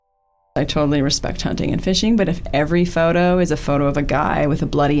I totally respect hunting and fishing, but if every photo is a photo of a guy with a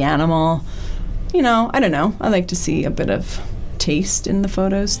bloody animal, you know, I don't know. I like to see a bit of taste in the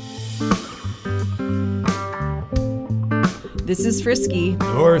photos. This is Frisky.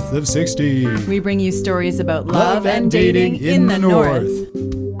 North of 60. We bring you stories about love and dating in the North.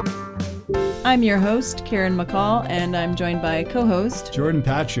 I'm your host, Karen McCall, and I'm joined by co-host Jordan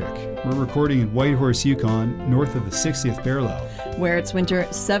Patrick. We're recording in Whitehorse, Yukon, north of the 60th parallel. Where it's winter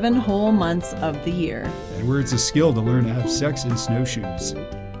 7 whole months of the year. And where it's a skill to learn to have sex in snowshoes.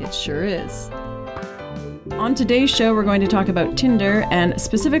 It sure is. On today's show, we're going to talk about Tinder, and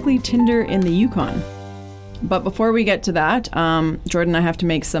specifically Tinder in the Yukon. But before we get to that, Jordan, I have to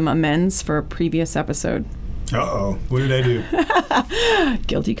make some amends for a previous episode. Uh-oh. What did I do?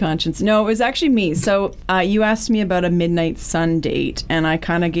 Guilty conscience. No, it was actually me. So you asked me about a midnight sun date, and I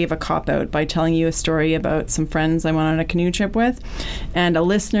kind of gave a cop-out by telling you a story about some friends I went on a canoe trip with, and a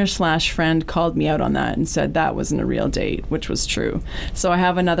listener/friend called me out on that and said that wasn't a real date, which was true. So I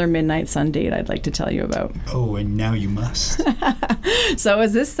have another midnight sun date I'd like to tell you about. Oh, and now you must. So it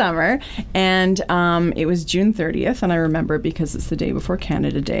was this summer, and it was June 30th, and I remember because it's the day before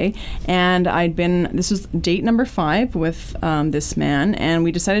Canada Day, and this was date number 5 with this man, and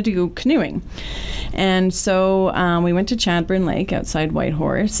we decided to go canoeing. And so we went to Chadburn Lake outside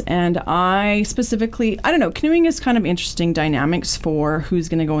Whitehorse, and I don't know, canoeing is kind of interesting dynamics for who's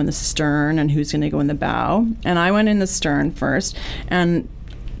going to go in the stern and who's going to go in the bow. And I went in the stern first, and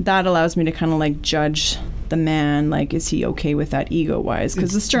that allows me to kind of like judge the man, like, is he okay with that ego-wise?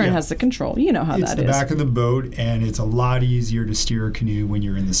 Because the stern has the control. You know how that is. It's the back of the boat, and it's a lot easier to steer a canoe when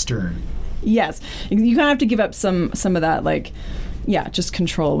you're in the stern. Yes. You kind of have to give up some of that, like, just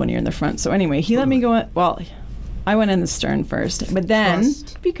control when you're in the front. So anyway, he let me go, I went in the stern first. But then,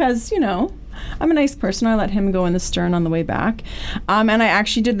 because, you know, I'm a nice person, I let him go in the stern on the way back. And I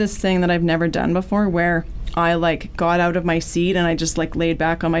actually did this thing that I've never done before where I like got out of my seat and I just like laid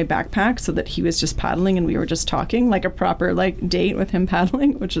back on my backpack so that he was just paddling and we were just talking, like a proper like date with him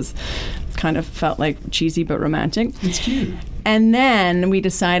paddling, which is kind of felt like cheesy but romantic. It's cute. And then we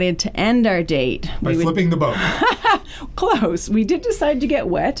decided to end our date by flipping the boat. Close. We did decide to get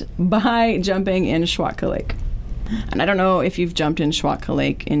wet by jumping in Schwatka Lake. And I don't know if you've jumped in Schwatka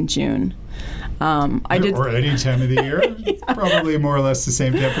Lake in June. I did, or any time of the year, probably more or less the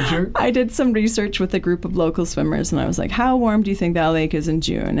same temperature. I did some research with a group of local swimmers, and I was like, how warm do you think that lake is in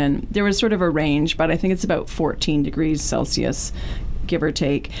June? And there was sort of a range, but I think it's about 14 degrees Celsius, give or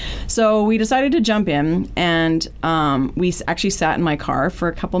take. So we decided to jump in, and we actually sat in my car for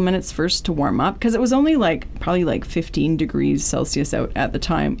a couple minutes first to warm up, because it was only probably 15 degrees Celsius out at the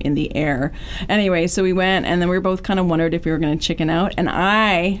time in the air. Anyway, so we went, and then we were both kind of wondered if we were going to chicken out, and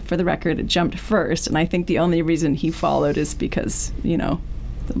I, for the record, jumped first, and I think the only reason he followed is because, you know,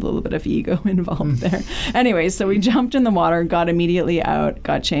 a little bit of ego involved there. Anyway, so we jumped in the water, got immediately out,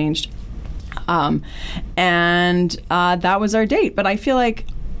 got changed. And that was our date. But I feel like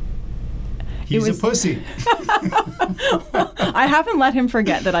he's a pussy. Well, I haven't let him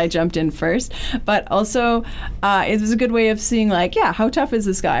forget that I jumped in first. But also, it was a good way of seeing, like, how tough is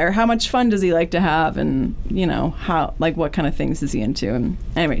this guy, or how much fun does he like to have, and you know what kind of things is he into. And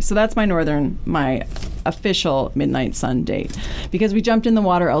anyway, so that's my official midnight sun date, because we jumped in the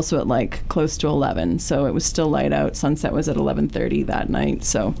water also at close to 11, so it was still light out. Sunset was at 11:30 that night,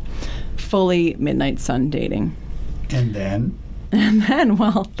 so fully midnight sun dating. And then,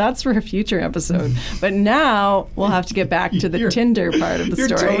 well, that's for a future episode. But now we'll have to get back to the Tinder part of the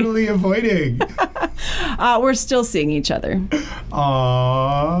story. You're totally avoiding. We're still seeing each other.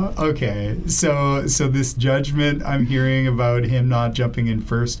 Aww. Okay. So this judgment I'm hearing about him not jumping in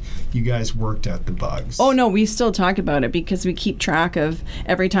first, you guys worked out the bugs. Oh no, we still talk about it because we keep track of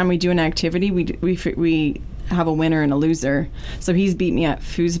every time we do an activity. We have a winner and a loser. So he's beat me at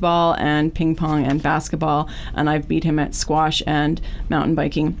foosball and ping pong and basketball, and I've beat him at squash and mountain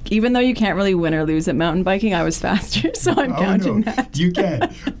biking. Even though you can't really win or lose at mountain biking, I was faster, so I'm counting that. You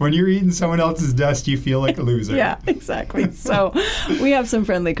can. When you're eating someone else's dust, you feel like a loser. Yeah, exactly. So we have some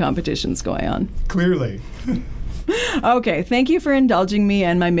friendly competitions going on. Clearly. Okay, thank you for indulging me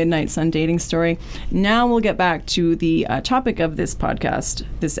and my midnight sun dating story. Now we'll get back to the topic of this podcast,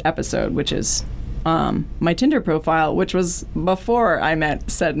 this episode, which is my Tinder profile, which was before I met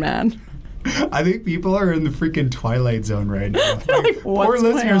said man. I think people are in the freaking Twilight Zone right now. Like, poor what's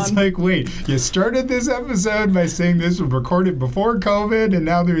going listeners on? like, wait, you started this episode by saying this was recorded before COVID, and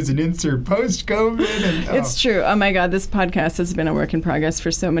now there's an insert post-COVID. And, It's true. Oh my God, this podcast has been a work in progress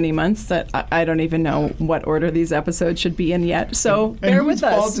for so many months that I don't even know what order these episodes should be in yet. So and bear whose with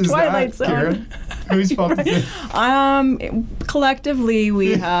us. fault is Twilight that, Zone. Karen? Whose fault is that? Collectively,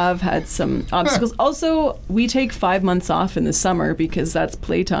 we have had some obstacles. Also, we take 5 months off in the summer because that's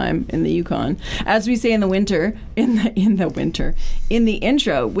playtime in the Yukon. As we say in the winter, in the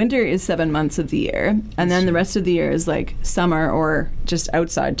intro, winter is 7 months of the year, and then the rest of the year is like summer or just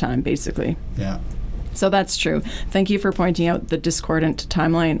outside time, basically. Yeah. So that's true. Thank you for pointing out the discordant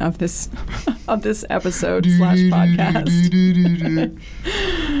timeline of this episode / podcast.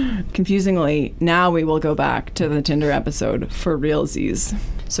 Confusingly, now we will go back to the Tinder episode for realsies.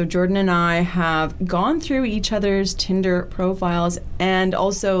 So Jordan and I have gone through each other's Tinder profiles and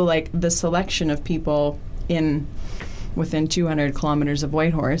also like the selection of people within 200 kilometers of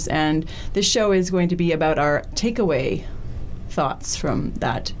Whitehorse. And this show is going to be about our takeaway thoughts from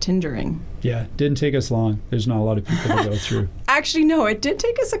that Tindering. Yeah, didn't take us long. There's not a lot of people to go through. Actually, no, it did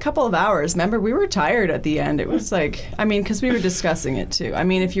take us a couple of hours. Remember, we were tired at the end. It was like, because we were discussing it too.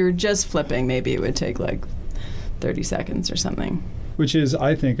 If you were just flipping, maybe it would take like 30 seconds or something. Which is,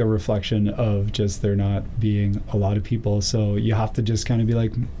 I think, a reflection of just there not being a lot of people. So you have to just kind of be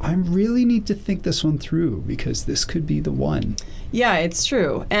like, I really need to think this one through because this could be the one. Yeah, it's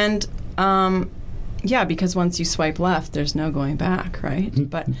true. And yeah, because once you swipe left, there's no going back, right?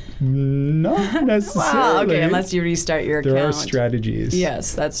 But not necessarily. well, okay, unless you restart your account. There are strategies.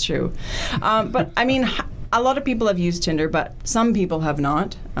 Yes, that's true. But a lot of people have used Tinder, but some people have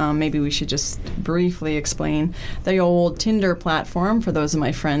not. Maybe we should just briefly explain the old Tinder platform for those of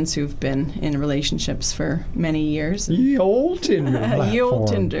my friends who've been in relationships for many years. Ye old Tinder platform. Ye old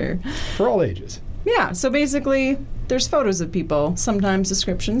Tinder. For all ages. Yeah, so basically, there's photos of people, sometimes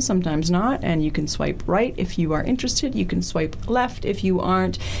descriptions, sometimes not, and you can swipe right if you are interested, you can swipe left if you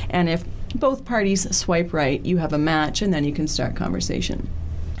aren't, and if both parties swipe right, you have a match, and then you can start conversation.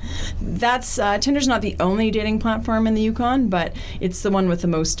 That's Tinder's not the only dating platform in the Yukon, but it's the one with the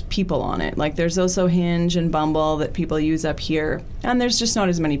most people on it. Like there's also Hinge and Bumble that people use up here, and there's just not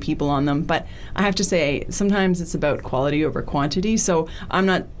as many people on them. But I have to say, sometimes it's about quality over quantity. So I'm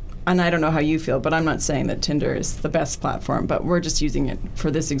not, and I don't know how you feel, but I'm not saying that Tinder is the best platform, but we're just using it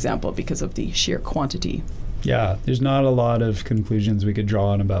for this example because of the sheer quantity. Yeah, there's not a lot of conclusions we could draw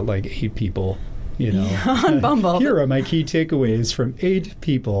on about like 8 people. On Bumble. Here are my key takeaways from 8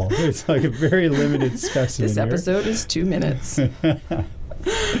 people. It's like a very limited specimen. This episode is 2 minutes.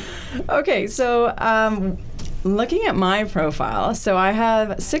 Okay, so looking at my profile, so I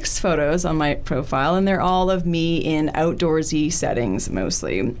have 6 photos on my profile, and they're all of me in outdoorsy settings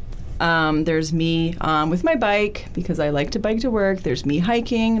mostly. There's me with my bike because I like to bike to work. There's me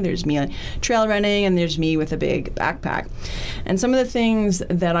hiking. There's me trail running, and there's me with a big backpack. And some of the things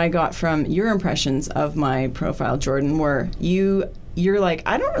that I got from your impressions of my profile, Jordan, were you're like,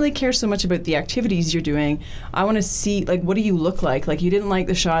 I don't really care so much about the activities you're doing. I want to see, like, what do you look like? Like, you didn't like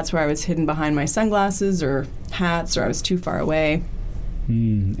the shots where I was hidden behind my sunglasses or hats or I was too far away.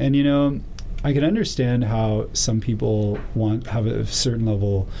 And I can understand how some people have a certain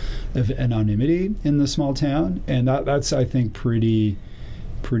level of anonymity in the small town, and that's I think pretty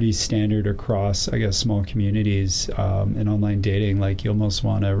standard across, I guess, small communities in online dating. Like you almost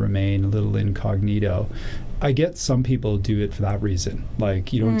want to remain a little incognito. I get some people do it for that reason.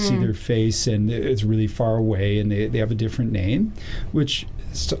 Like you don't see their face and it's really far away and they have a different name, which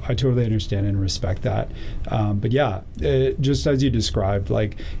I totally understand and respect that. But yeah, just as you described,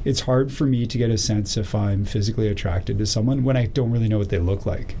 like it's hard for me to get a sense if I'm physically attracted to someone when I don't really know what they look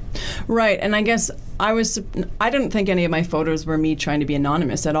like. Right, and I guess I didn't think any of my photos were me trying to be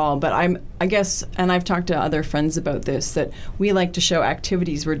anonymous at all, but I guess, and I've talked to other friends about this, that we like to show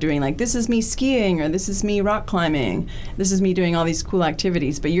activities we're doing, like this is me skiing, or this is me rock climbing, this is me doing all these cool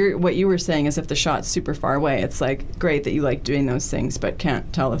activities, but what you were saying is if the shot's super far away, it's like great that you like doing those things, but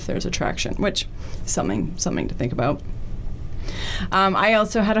can't tell if there's attraction, which is something to think about. I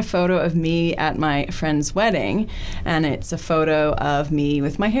also had a photo of me at my friend's wedding, and it's a photo of me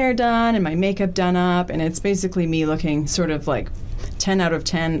with my hair done and my makeup done up, and it's basically me looking sort of like 10 out of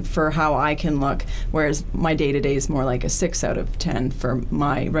 10 for how I can look, whereas my day-to-day is more like a 6 out of 10 for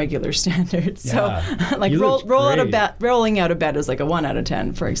my regular standards. Yeah. So like rolling out of bed is like a 1 out of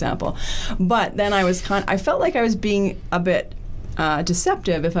 10, for example. But then I felt like I was being a bit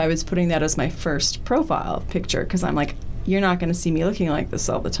deceptive if I was putting that as my first profile picture, because I'm like, you're not going to see me looking like this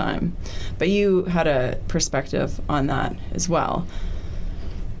all the time. But you had a perspective on that as well.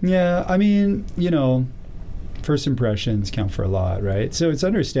 Yeah, I mean, first impressions count for a lot, right? So it's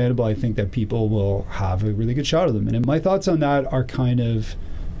understandable, I think, that people will have a really good shot of them. And my thoughts on that are kind of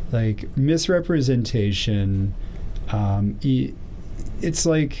like misrepresentation.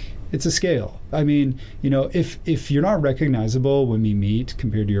 It's a scale. I mean, if you're not recognizable when we meet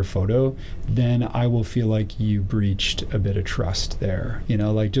compared to your photo, then I will feel like you breached a bit of trust there,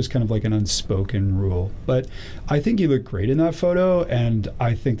 like just kind of like an unspoken rule. But I think you look great in that photo, and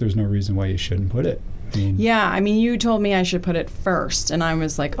I think there's no reason why you shouldn't put it. I mean, you told me I should put it first, and I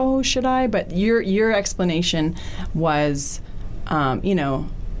was like, oh, should I? But your explanation was,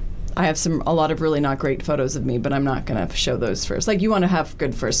 I have a lot of really not great photos of me, but I'm not going to show those first. Like, you want to have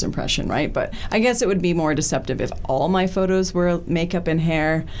good first impression, right? But I guess it would be more deceptive if all my photos were makeup and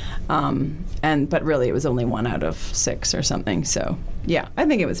hair, but really it was only 1 out of 6 or something. So, yeah, I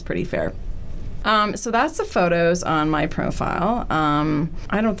think it was pretty fair. So that's the photos on my profile.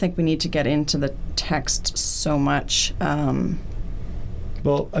 I don't think we need to get into the text so much.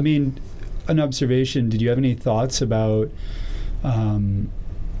 Well, I mean, an observation, did you have any thoughts about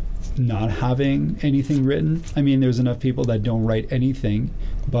not having anything written? I mean, there's enough people that don't write anything,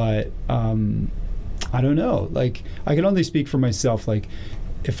 but I don't know. Like, I can only speak for myself. Like,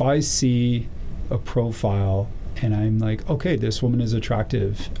 if I see a profile and I'm like, okay, this woman is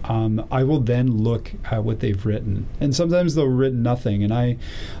attractive, I will then look at what they've written. And sometimes they'll written nothing, and I'm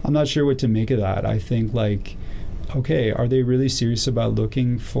not sure what to make of that. I think, like, okay, are they really serious about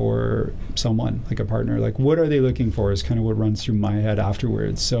looking for someone, like a partner? Like, what are they looking for is kind of what runs through my head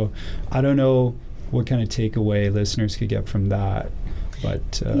afterwards. So I don't know what kind of takeaway listeners could get from that.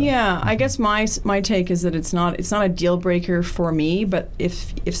 But I guess my take is that it's not a deal breaker for me, but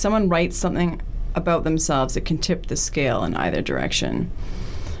if someone writes something about themselves, it can tip the scale in either direction.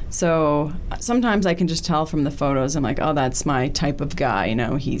 So sometimes I can just tell from the photos, I'm like, oh, that's my type of guy.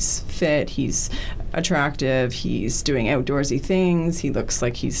 He's fit, he's attractive, he's doing outdoorsy things, he looks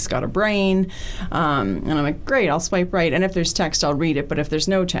like he's got a brain. And I'm like, great, I'll swipe right. And if there's text, I'll read it. But if there's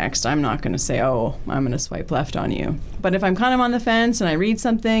no text, I'm not going to say, oh, I'm going to swipe left on you. But if I'm kind of on the fence and I read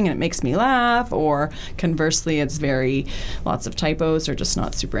something and it makes me laugh, or conversely, it's lots of typos or just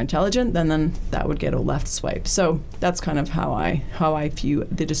not super intelligent, then that would get a left swipe. So that's kind of how I view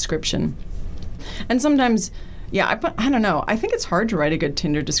the description. And sometimes, I don't know. I think it's hard to write a good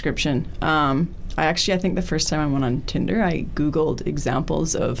Tinder description. I think the first time I went on Tinder, I Googled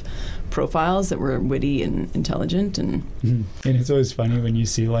examples of profiles that were witty and intelligent. And it's always funny when you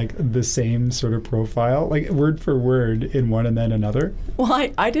see like the same sort of profile, like word for word in one and then another.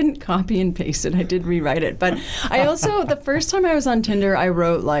 Well, I didn't copy and paste it. I did rewrite it. But I also, the first time I was on Tinder, I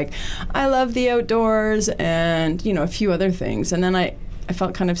wrote like, I love the outdoors and, a few other things. And then I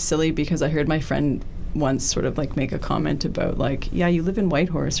felt kind of silly because I heard my friend once sort of like make a comment about like, yeah, you live in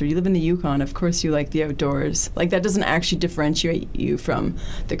Whitehorse or you live in the Yukon, of course you like the outdoors. Like, that doesn't actually differentiate you from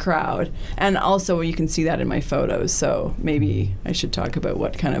the crowd. And also you can see that in my photos, so maybe I should talk about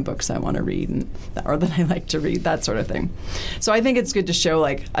what kind of books I want to read or that I like to read, that sort of thing. So I think it's good to show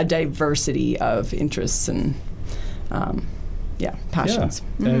like a diversity of interests and passions.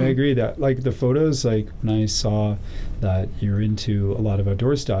 Yeah, and I agree that like the photos, like when I saw that you're into a lot of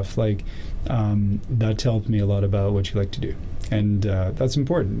outdoor stuff, like that tells me a lot about what you like to do. And that's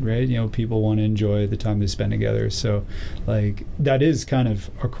important, right? People want to enjoy the time they spend together. So like that is kind of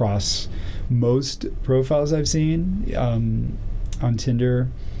across most profiles I've seen on Tinder.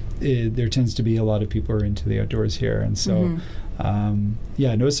 There tends to be a lot of people who are into the outdoors here. And so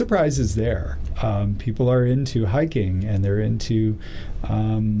no surprises there. People are into hiking and they're into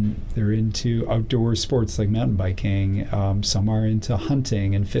outdoor sports like mountain biking. Some are into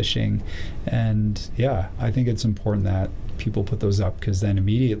hunting and fishing. And I think it's important that people put those up, because then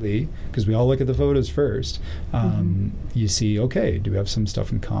immediately, because we all look at the photos first, you see, okay, do we have some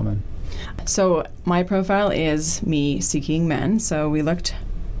stuff in common? So my profile is me seeking men. So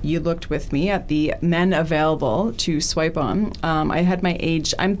you looked with me at the men available to swipe on. I had my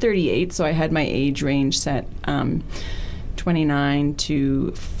age, I'm 38, so I had my age range set 29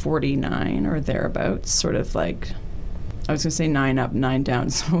 to 49 or thereabouts, sort of like, I was going to say 9 up, 9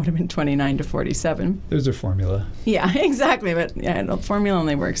 down, so it would have been 29 to 47. There's a formula. Yeah, exactly. But the formula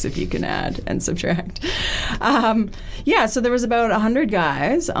only works if you can add and subtract. So there was about 100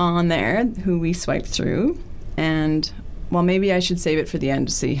 guys on there who we swiped through, and well, maybe I should save it for the end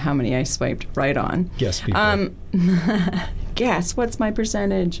to see how many I swiped right on. Guess, people. Guess, what's my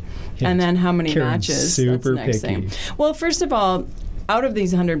percentage? And then how many Karen's matches? Super That's the next picky. thing. Well, first of all, out of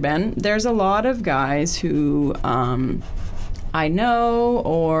these 100 men, there's a lot of guys who I know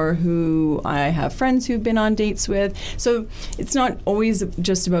or who I have friends who've been on dates with. So it's not always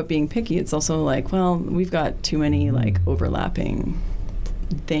just about being picky. It's also like, well, we've got too many like overlapping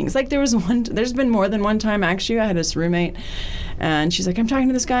things. Like there's been more than one time actually. I had this roommate and she's like, I'm talking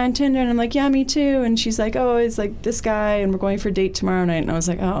to this guy on Tinder, and I'm like, yeah, me too. And she's like, oh, it's like this guy and we're going for a date tomorrow night. And I was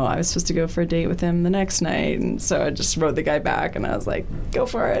like, oh, I was supposed to go for a date with him the next night. And so I just wrote the guy back and I was like, go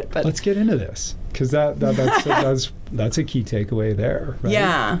for it. But let's get into this, because that's a key takeaway there, right?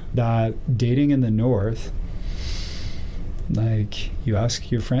 Yeah. That dating in the North, like you ask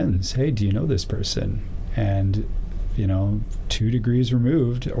your friends, hey, do you know this person? And 2 degrees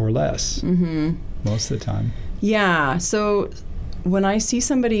removed or less most of the time. Yeah. So when I see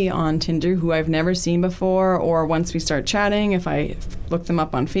somebody on Tinder who I've never seen before, or once we start chatting, if I look them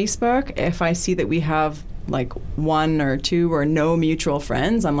up on Facebook, if I see that we have like 1 or 2 or no mutual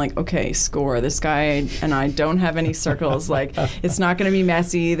friends, I'm like, okay, score. This guy and I don't have any circles. Like, it's not going to be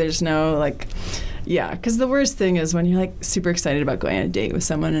messy. There's no like... Yeah, because the worst thing is when you're like super excited about going on a date with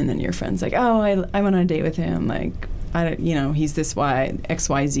someone and then your friend's like, oh, I went on a date with him, like, he's this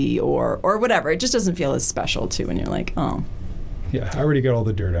XYZ or whatever. It just doesn't feel as special too when you're like, oh. Yeah, I already got all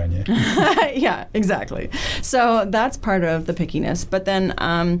the dirt on you. Yeah, exactly. So that's part of the pickiness. But then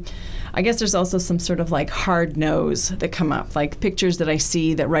I guess there's also some sort of like hard no's that come up, like pictures that I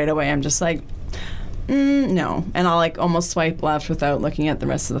see that right away I'm just like, no. And I'll like almost swipe left without looking at the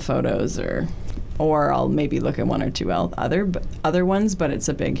rest of the photos, or I'll maybe look at 1 or 2 other ones, but it's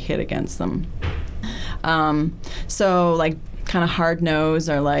a big hit against them. So like kind of hard no's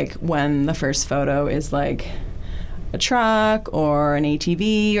are like when the first photo is like a truck or an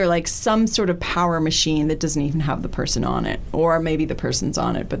ATV or like some sort of power machine that doesn't even have the person on it, or maybe the person's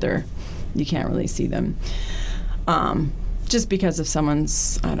on it but you can't really see them. Just because if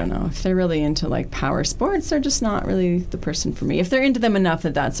someone's, I don't know, if they're really into like power sports, they're just not really the person for me. If they're into them enough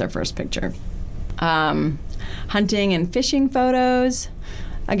that's their first picture. Hunting and fishing photos.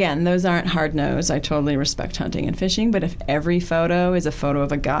 Again, those aren't hard no's. I totally respect hunting and fishing, but if every photo is a photo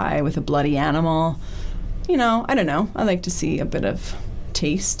of a guy with a bloody animal, I don't know. I like to see a bit of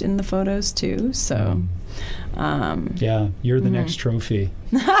taste in the photos too. So, yeah, you're the next trophy.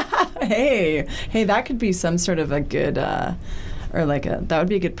 Hey, that could be some sort of a good, that would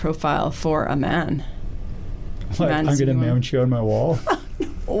be a good profile for a man. What, I'm going to mount you on my wall?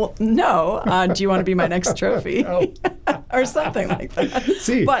 Well, no. Do you want to be my next trophy? Or something like that.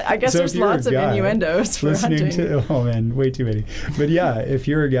 See, but I guess there's lots of innuendos for hunting. Oh man, way too many. But yeah, if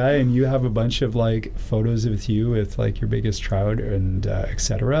you're a guy and you have a bunch of like photos with you with like your biggest trout and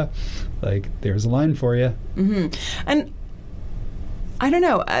etc., like there's a line for you. And I don't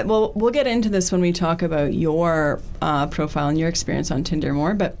know. We'll get into this when we talk about your profile and your experience on Tinder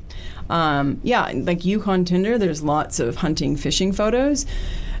more. But yeah, like Yukon Tinder, there's lots of hunting, fishing photos.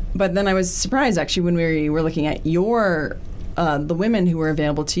 But then I was surprised actually when we were looking at your the women who were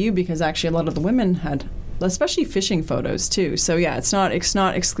available to you, because actually a lot of the women had, especially fishing photos too. So yeah, it's not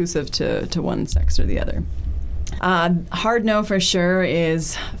exclusive to one sex or the other. Hard no for sure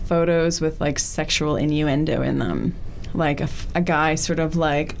is photos with like sexual innuendo in them. Like a guy sort of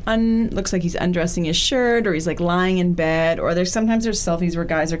like looks like he's undressing his shirt, or he's like lying in bed, or sometimes there's selfies where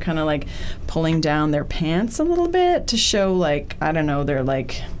guys are kind of like pulling down their pants a little bit to show like, I don't know, their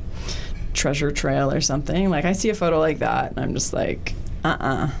like treasure trail or something. Like I see a photo like that and I'm just like,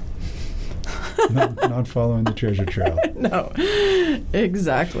 not following the treasure trail. No,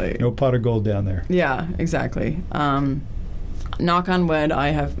 exactly. No pot of gold down there. Yeah, exactly. Knock on wood, I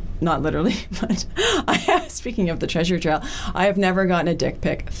have, not literally, but I have, speaking of the treasure trail, I have never gotten a dick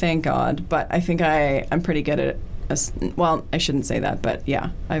pic, thank God, but I think I'm pretty good at it. Well, I shouldn't say that, but yeah,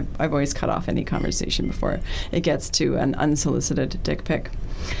 I've always cut off any conversation before it gets to an unsolicited dick pic.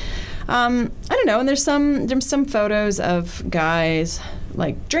 I don't know, and there's some photos of guys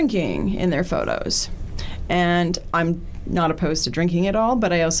like drinking in their photos, and I'm not opposed to drinking at all,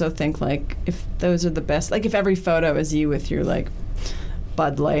 but I also think like if those are the best, like if every photo is you with your like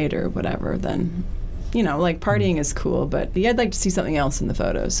Bud Light or whatever, then like partying is cool, but yeah, I'd like to see something else in the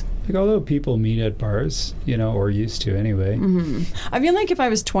photos. Like although people meet at bars, or used to anyway. I feel like if I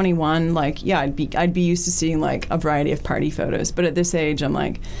was 21, like yeah, I'd be used to seeing like a variety of party photos, but at this age, I'm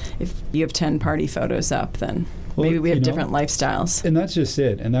like, if you have 10 party photos up, then maybe we have different lifestyles. And that's just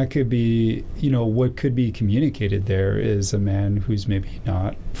it. And that could be, what could be communicated there is a man who's maybe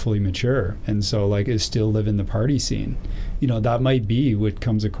not fully mature and so like is still living the party scene. That might be what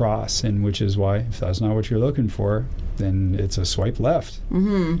comes across, and which is why if that's not what you're looking for, then it's a swipe left.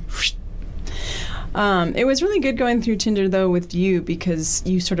 It was really good going through Tinder, though, with you, because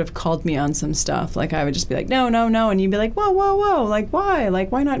you sort of called me on some stuff. Like, I would just be like, no, no, no. And you'd be like, whoa, whoa, whoa. Like, why?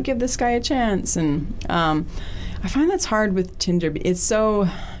 Like, why not give this guy a chance? And I find that's hard with Tinder.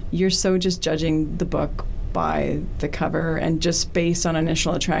 You're so just judging the book by the cover and just based on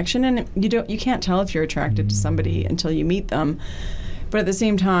initial attraction. And you can't tell if you're attracted to somebody until you meet them. But at the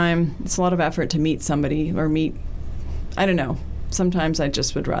same time, it's a lot of effort to meet somebody or I don't know. Sometimes I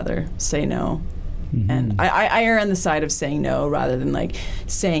just would rather say no. Mm-hmm. And I err on the side of saying no rather than like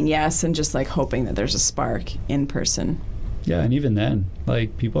saying yes and just like hoping that there's a spark in person. Yeah, and even then,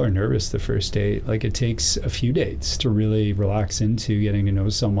 like, people are nervous the first date. Like, it takes a few dates to really relax into getting to know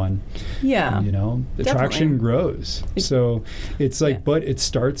someone. Yeah. And, attraction grows. So it's like, but it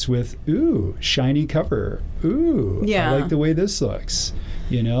starts with, ooh, shiny cover. Ooh, I like the way this looks,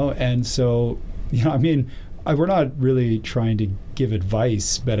 And so, I mean, we're not really trying to give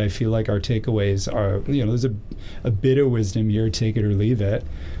advice, but I feel like our takeaways are, there's a bit of wisdom here, take it or leave it,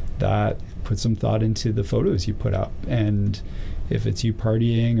 that put some thought into the photos you put up. And if it's you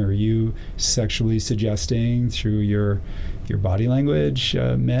partying or you sexually suggesting through your body language,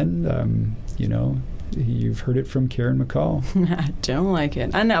 men, you've heard it from Karen McCall. I don't like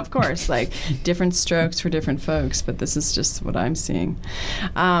it. And of course, like, different strokes for different folks, but this is just what I'm seeing.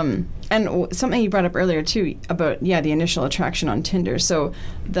 And something you brought up earlier, too, about, the initial attraction on Tinder. So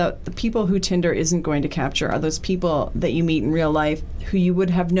the people who Tinder isn't going to capture are those people that you meet in real life who you would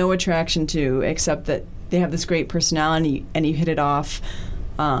have no attraction to, except that they have this great personality and you hit it off.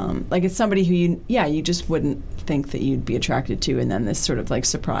 Like, it's somebody who you just wouldn't think that you'd be attracted to, and then this sort of like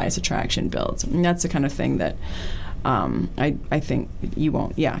surprise attraction builds. And that's the kind of thing that I think you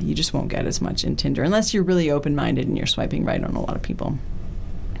just won't get as much in Tinder unless you're really open-minded and you're swiping right on a lot of people.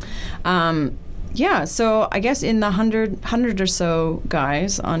 So I guess in the 100 or so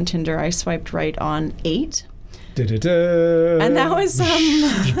guys on Tinder, I swiped right on 8. Da-da-da. And that was and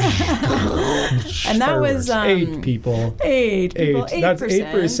that was 8 people. 8 people. 8%. That's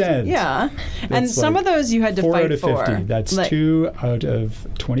 8%. Yeah. That's and some of those you had to fight for. 4 out of 50. That's like, 2 out of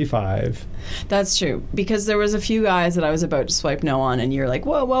 25. That's true, because there was a few guys that I was about to swipe no on, and you're like,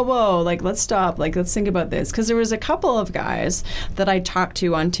 whoa, whoa, whoa, like, let's stop, like, let's think about this. Because there was a couple of guys that I talked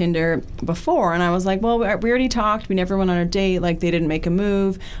to on Tinder before, and I was like, well, we already talked, we never went on a date, like, they didn't make a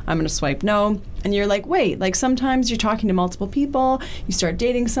move, I'm going to swipe no. And you're like, wait, like, sometimes you're talking to multiple people, you start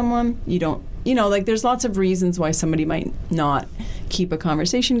dating someone, you don't, like, there's lots of reasons why somebody might not keep a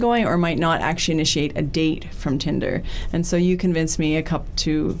conversation going or might not actually initiate a date from Tinder. And so you convinced me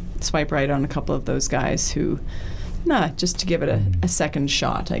to swipe right on a couple of those guys who, just to give it a second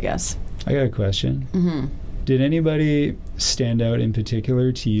shot, I guess. I got a question. Mm-hmm. Did anybody stand out in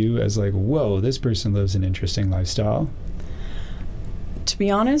particular to you as like, whoa, this person lives an interesting lifestyle? To be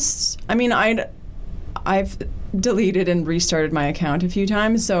honest, I mean, I've deleted and restarted my account a few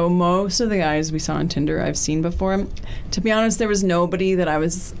times, so most of the guys we saw on Tinder I've seen before. To be honest, there was nobody that I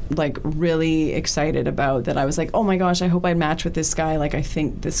was like really excited about, that I was like, oh my gosh, I hope I match with this guy, like I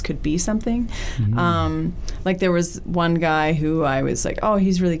think this could be something. Mm-hmm. Like there was one guy who I was like, oh,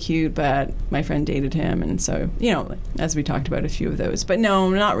 he's really cute, but my friend dated him, and so, as we talked about a few of those. But no,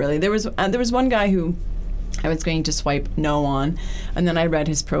 not really. There was one guy who I was going to swipe no on, and then I read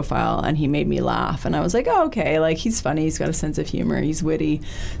his profile and he made me laugh, and I was like, oh, okay, like he's funny, he's got a sense of humor, he's witty,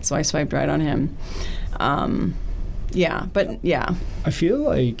 so I swiped right on him. I feel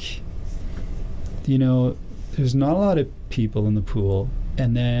like, there's not a lot of people in the pool,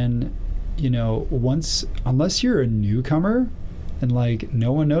 and then, unless you're a newcomer and like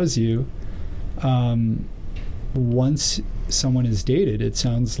no one knows you, once someone is dated, it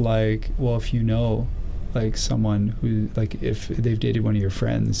sounds like, well, if like someone who, like if they've dated one of your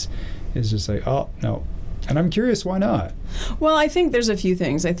friends, is just like, oh, no. And I'm curious, why not? Well, I think there's a few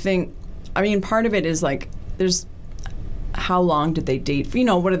things. Part of it is like, there's how long did they date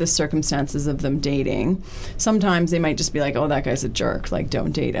for? What are the circumstances of them dating? Sometimes they might just be like, oh, that guy's a jerk, like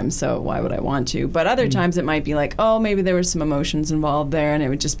don't date him, so why would I want to? But other times it might be like, oh, maybe there was some emotions involved there, and it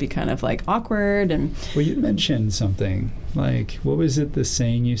would just be kind of like awkward. And well, you mentioned something like, what was it, the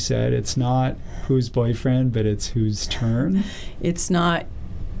saying you said? It's not whose boyfriend, but it's whose turn. It's not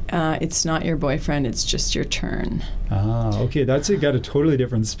your boyfriend, it's just your turn. Ah, okay. That's got a totally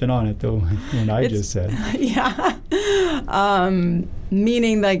different spin on it, though, than I just said. Yeah.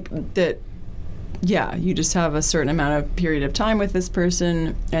 Meaning like that, you just have a certain amount of period of time with this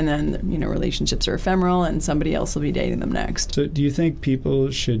person, and then, relationships are ephemeral, and somebody else will be dating them next. So do you think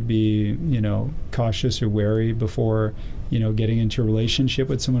people should be, cautious or wary before getting into a relationship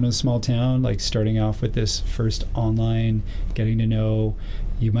with someone in a small town, like starting off with this first online, getting to know,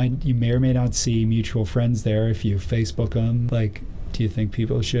 you may or may not see mutual friends there if you Facebook them. Like, do you think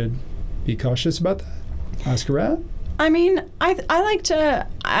people should be cautious about that? Ask around? I mean,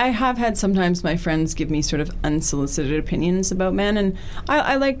 I have had sometimes my friends give me sort of unsolicited opinions about men, and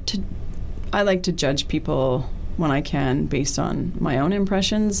I like to judge people when I can based on my own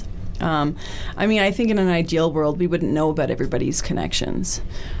impressions. I mean, I think in an ideal world, we wouldn't know about everybody's connections.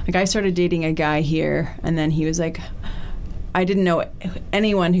 Like, I started dating a guy here, and then he was like, I didn't know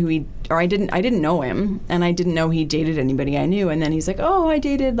anyone I didn't know him, and I didn't know he dated anybody I knew. And then he's like, oh, I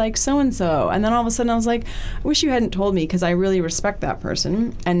dated like so-and-so. And then all of a sudden I was like, I wish you hadn't told me, because I really respect that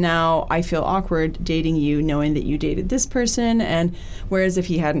person. And now I feel awkward dating you knowing that you dated this person. And whereas if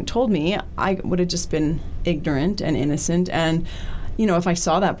he hadn't told me, I would have just been ignorant and innocent. And, if I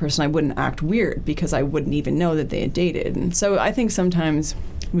saw that person, I wouldn't act weird because I wouldn't even know that they had dated. And so I think sometimes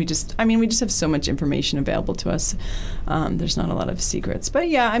we just have so much information available to us. There's not a lot of secrets. But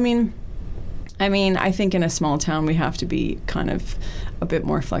yeah, I mean, I think in a small town we have to be kind of a bit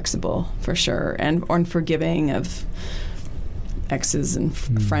more flexible for sure, and forgiving of exes and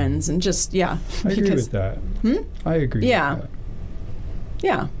friends, and just I agree with that. I agree. Yeah. With that.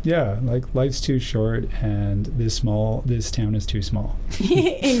 Yeah. Yeah, like life's too short, and this town is too small.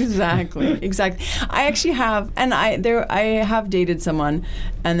 Exactly. I actually have, and I have dated someone,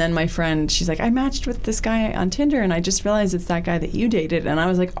 and then my friend, she's like, I matched with this guy on Tinder, and I just realized it's that guy that you dated, and I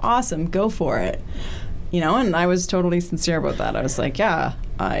was like, awesome, go for it. And I was totally sincere about that. I was like, yeah,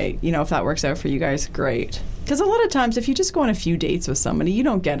 if that works out for you guys, great. Because a lot of times, if you just go on a few dates with somebody, you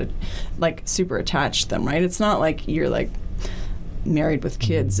don't get like super attached to them, right? It's not like you're like married with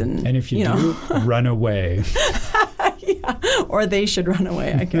kids, and if you do, run away. Yeah, or they should run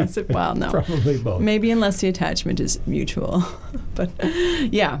away, I guess. Well, no, probably both. Maybe unless the attachment is mutual. But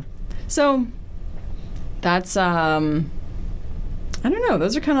yeah, so that's I don't know.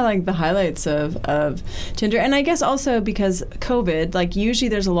 Those are kind of like the highlights of Tinder. And I guess also because COVID, like usually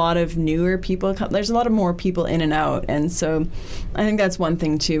there's a lot of newer people. There's a lot of more people in and out. And so I think that's one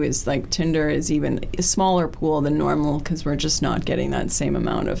thing too, is like Tinder is even a smaller pool than normal because we're just not getting that same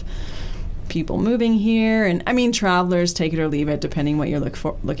amount of people moving here. And I mean, travelers, take it or leave it, depending what you're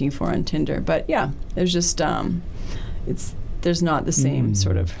looking for on Tinder. But yeah, there's just, there's not the same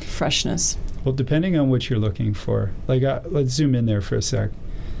sort of freshness. Well, depending on what you're looking for, like let's zoom in there for a sec.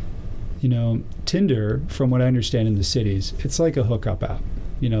 Tinder, from what I understand in the cities, it's like a hookup app.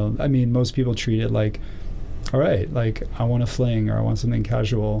 I mean, most people treat it like, all right, like I want a fling or I want something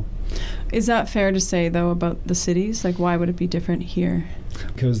casual. Is that fair to say, though, about the cities? Like, why would it be different here?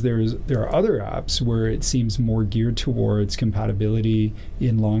 Because there are other apps where it seems more geared towards compatibility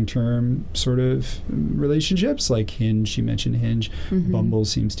in long-term sort of relationships, like Hinge. You mentioned Hinge. Mm-hmm. Bumble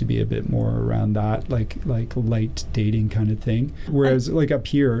seems to be a bit more around that, like light dating kind of thing. Whereas like up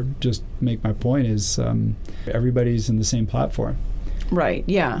here, just make my point is everybody's in the same platform. Right,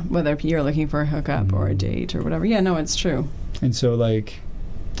 yeah. Whether you're looking for a hookup or a date or whatever. Yeah, no, it's true. And so like,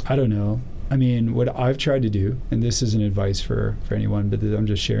 I don't know. I mean, what I've tried to do, and this isn't advice for anyone, but I'm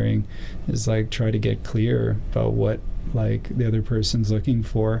just sharing, is like try to get clear about what like the other person's looking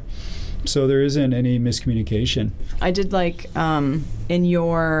for, so there isn't any miscommunication. I did like in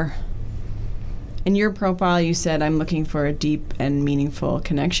your profile, you said I'm looking for a deep and meaningful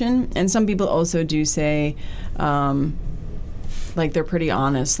connection, and some people also do say like they're pretty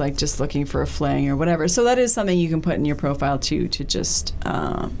honest, like just looking for a fling or whatever. So that is something you can put in your profile too, to just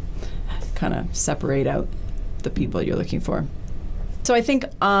kind of separate out the people you're looking for. So I think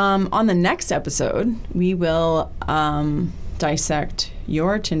on the next episode, we will dissect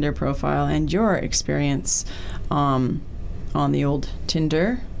your Tinder profile and your experience on the old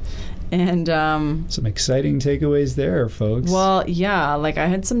Tinder. And some exciting takeaways there, folks. Well, yeah, like I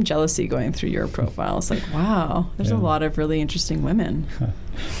had some jealousy going through your profile. It's like, wow, there's a lot of really interesting women. I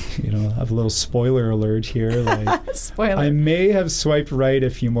have a little spoiler alert here. Like, spoiler. I may have swiped right a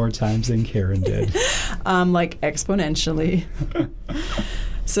few more times than Karen did. Like exponentially.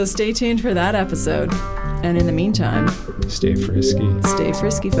 So stay tuned for that episode. And in the meantime, stay frisky. Stay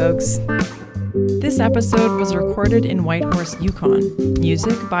frisky, folks. This episode was recorded in Whitehorse, Yukon.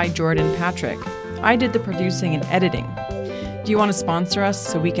 Music by Jordan Patrick. I did the producing and editing. Do you want to sponsor us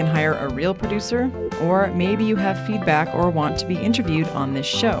so we can hire a real producer? Or maybe you have feedback or want to be interviewed on this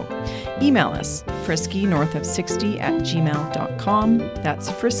show. Email us, friskynorthof60@gmail.com. That's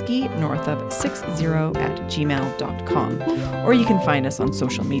friskynorthof60@gmail.com. Or you can find us on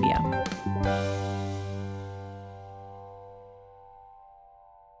social media.